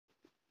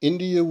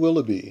India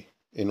Willoughby,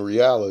 in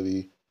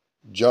reality,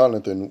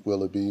 Jonathan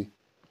Willoughby,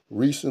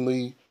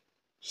 recently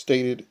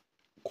stated,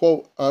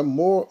 quote, "I'm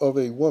more of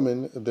a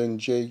woman than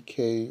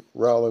J.K.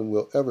 Rowling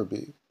will ever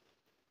be."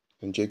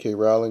 And J.K.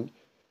 Rowling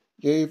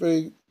gave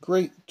a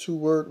great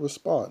two-word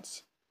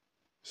response,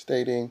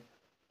 stating,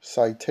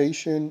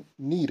 citation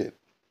needed,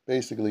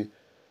 basically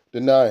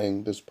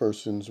denying this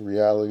person's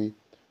reality.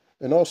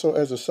 And also,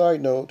 as a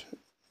side note,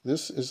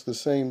 this is the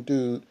same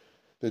dude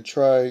that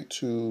tried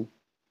to,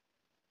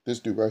 this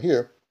dude right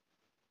here,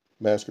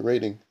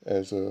 masquerading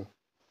as a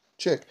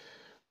chick.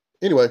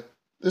 Anyway,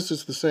 this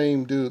is the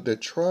same dude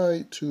that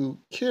tried to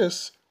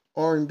kiss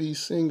R&B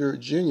singer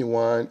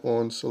Ginuwine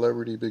on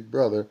Celebrity Big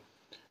Brother.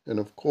 And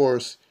of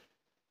course,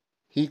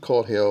 he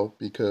caught hell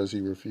because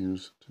he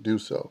refused to do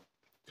so,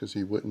 because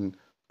he wouldn't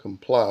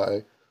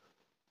comply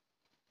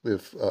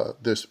with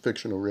this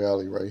fictional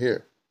reality right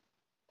here.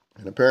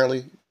 And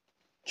apparently,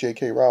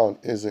 J.K. Rowling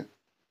isn't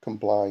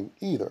complying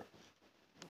either.